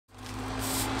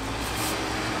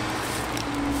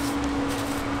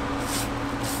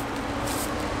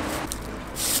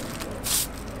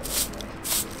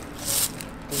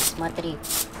Смотри,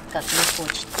 как не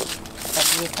хочет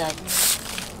подлетать.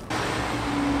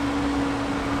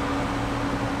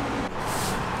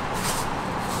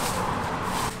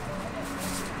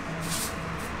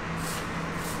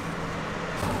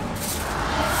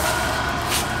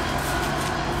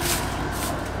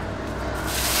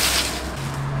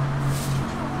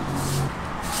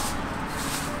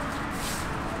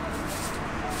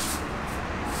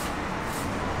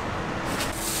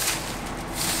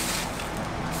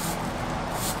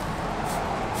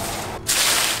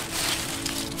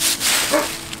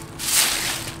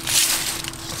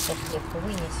 Клетку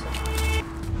вынесу.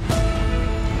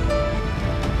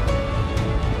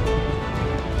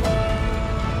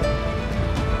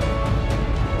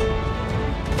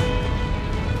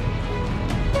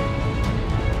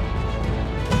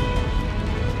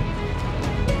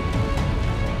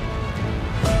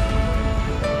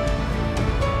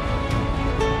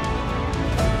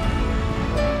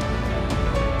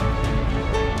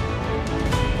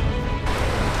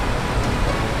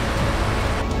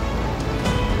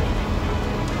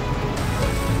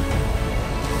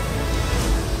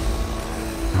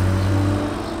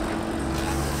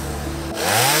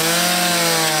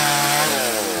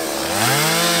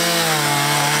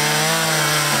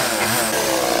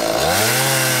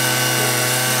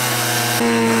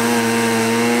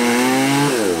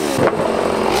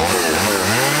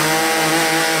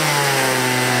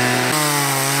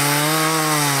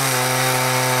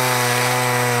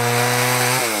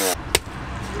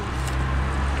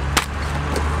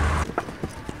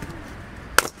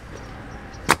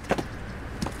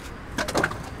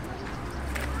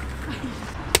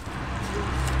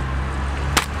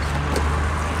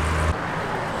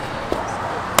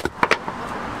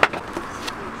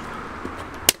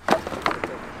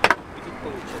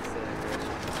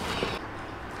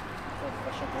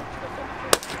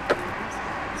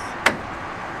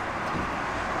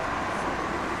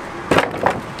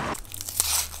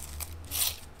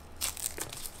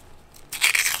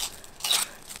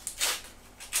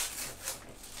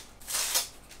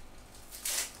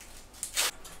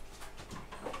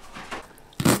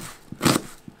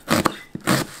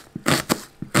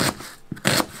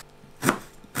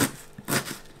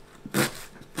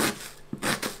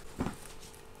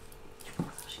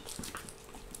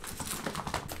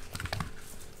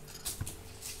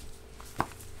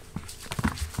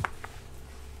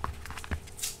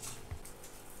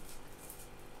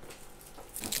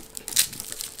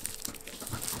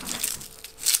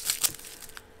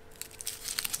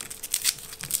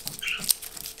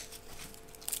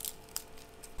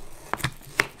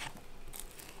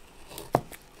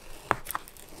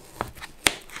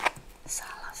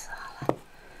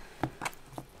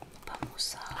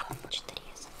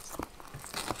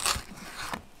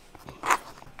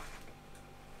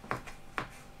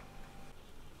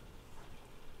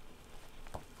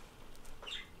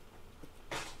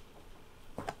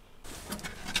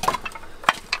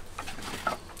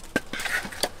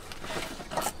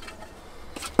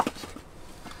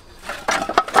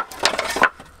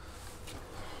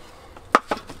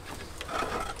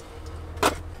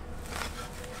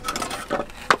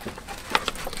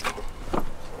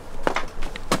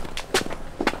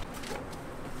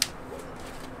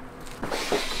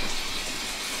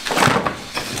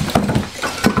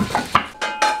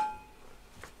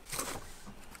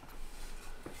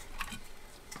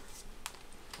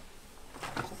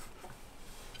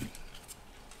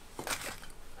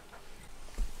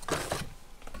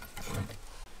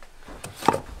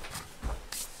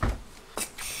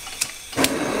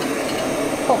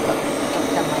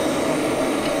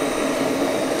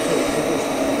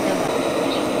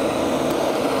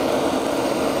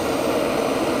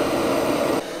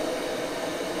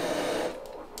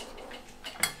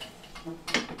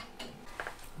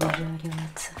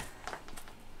 Выжариваться.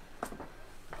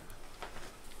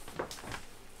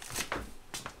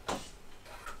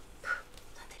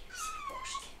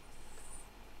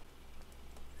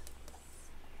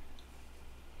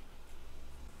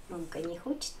 Мамка не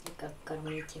хочет никак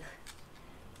кормить их.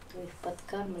 Ты их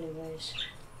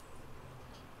подкармливаешь.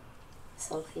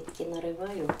 Салфетки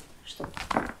нарываю, чтобы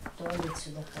в туалет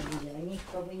сюда ходили. Они их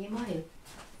повынимают,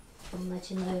 потом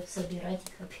начинают собирать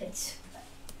их опять сюда.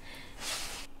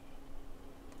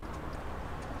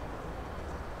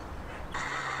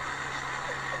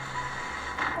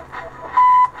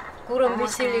 Курам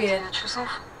веселее.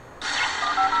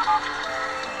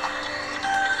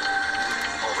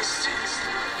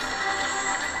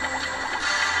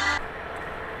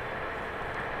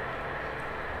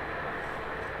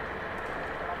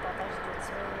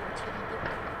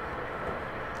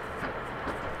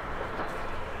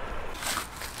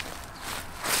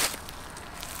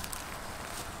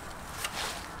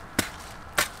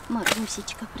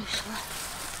 Марусечка пришла.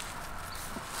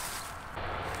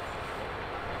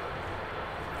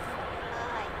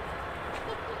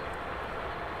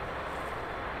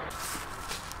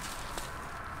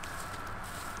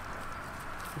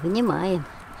 Вынимаем.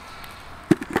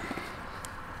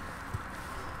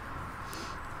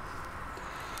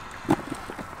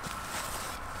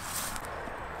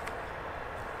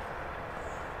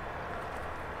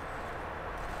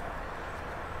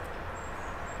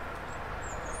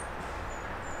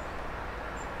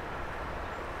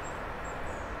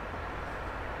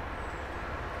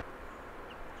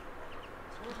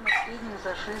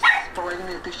 За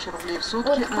 6,5 тысяч рублей в сутки.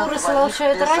 Вот куры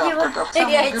слушают радио,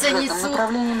 яйца несут.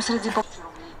 Направлением среди рублей.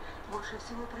 Больше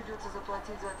всего придется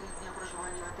заплатить за 3 дня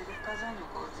проживания в отеле в Казани,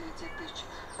 около 9 тысяч.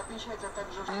 Отмечается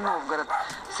также и Новгород.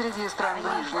 Среди стран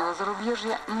ближнего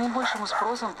зарубежья наибольшим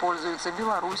спросом пользуются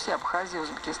Беларусь, Абхазия,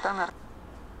 Узбекистан.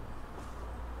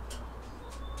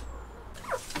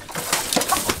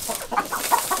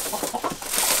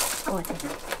 Вот они,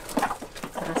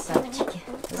 красавчики.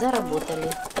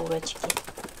 Заработали курочки.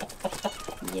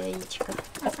 Яичко.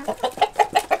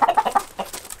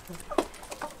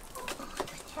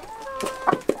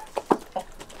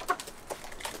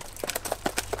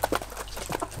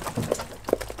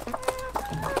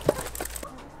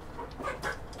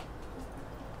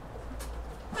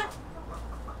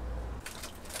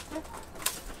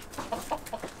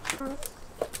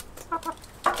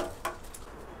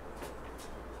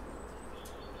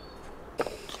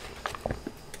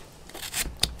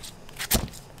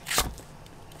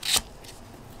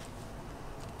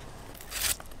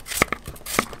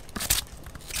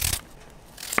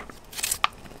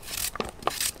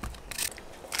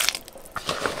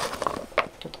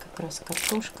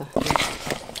 Картошка.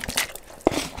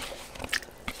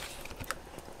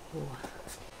 О.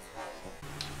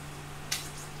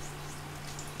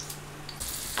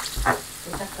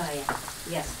 Вот такая,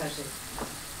 я скажи.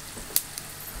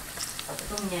 А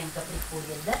потом нянька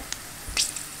приходит, да?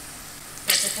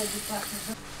 Это ходи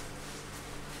пахнет.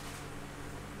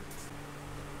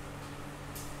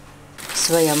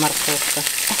 Своя морковка.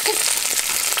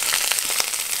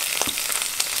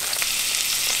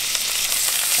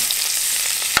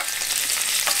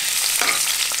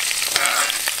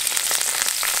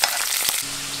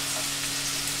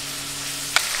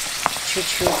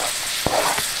 Чуть-чуть.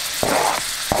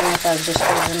 Она также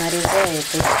тоже нарезает.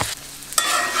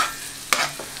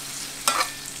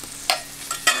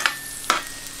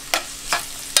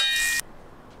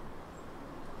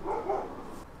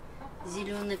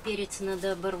 Зеленый перец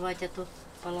надо оборвать, а то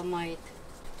поломает.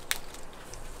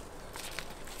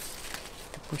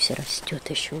 Да пусть растет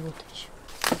еще вот еще.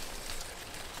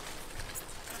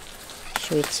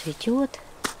 Еще и цветет.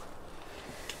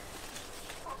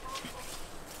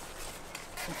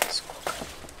 Сколько?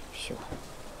 Все.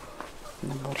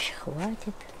 На борщ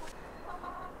хватит.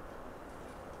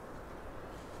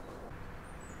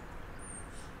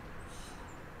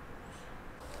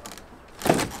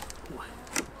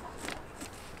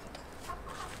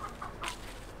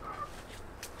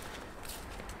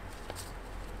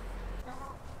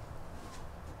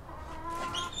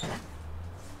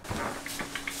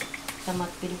 Томат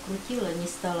перекрутила, не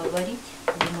стала варить.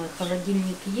 Думаю,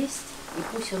 холодильник есть, и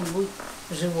пусть он будет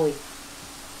живой,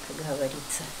 как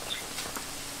говорится.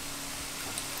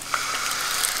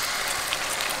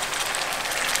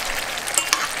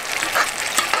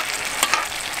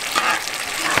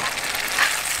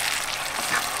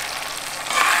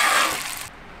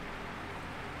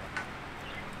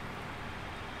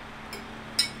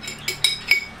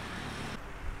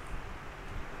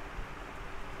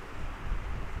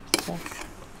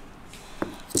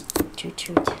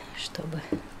 Чуть-чуть, чтобы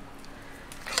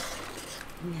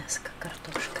мяско,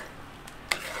 картошка.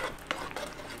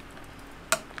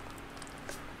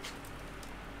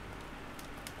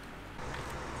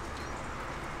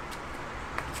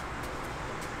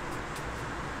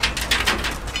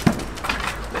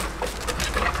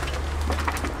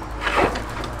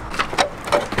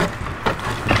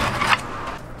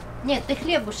 Нет, ты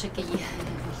хлебушек ешь.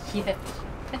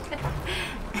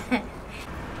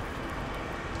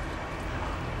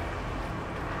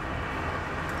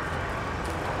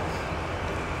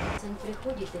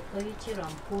 Приходит и по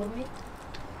вечерам кормит,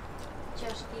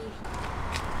 чашки их.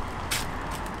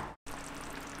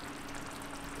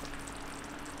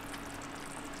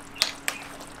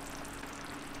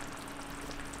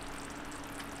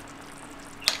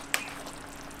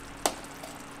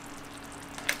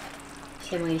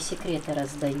 Все мои секреты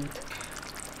раздают.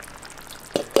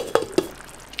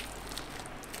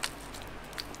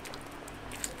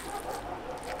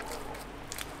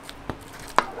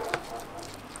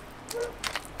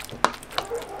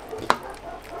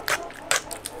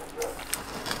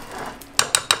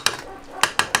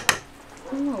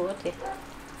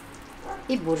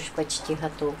 борщ почти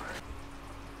готов.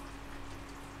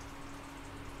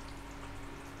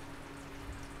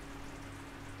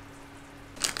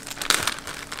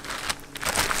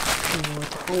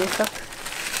 Вот, а я как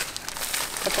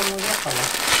потом уехала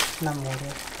на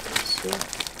море. Все.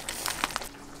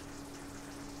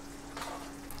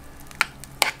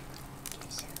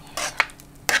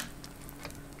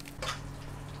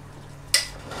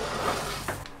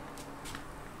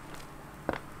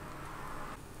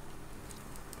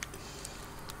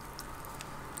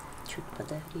 Чуть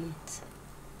подогреется.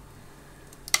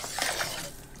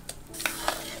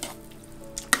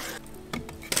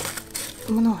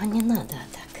 Много не надо, а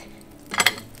так.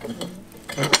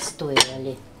 Стоило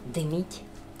ли дымить?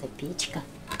 Это печка.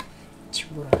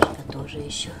 Чебурашка тоже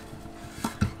еще.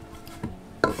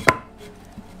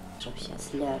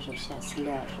 Сейчас ляжу, сейчас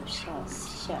ляжу,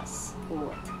 сейчас.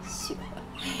 Вот, все.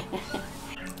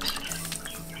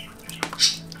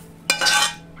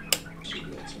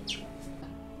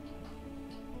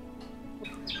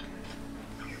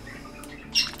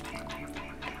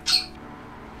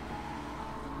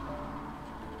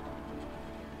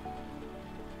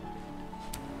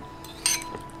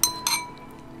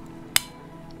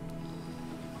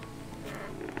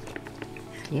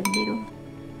 Хлеб берем.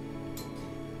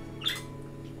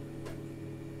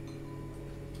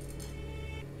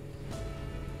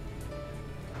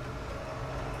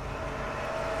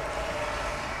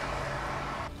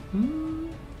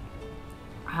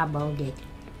 Обалдеть.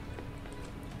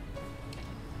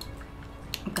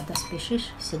 Когда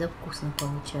спешишь, всегда вкусно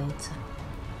получается.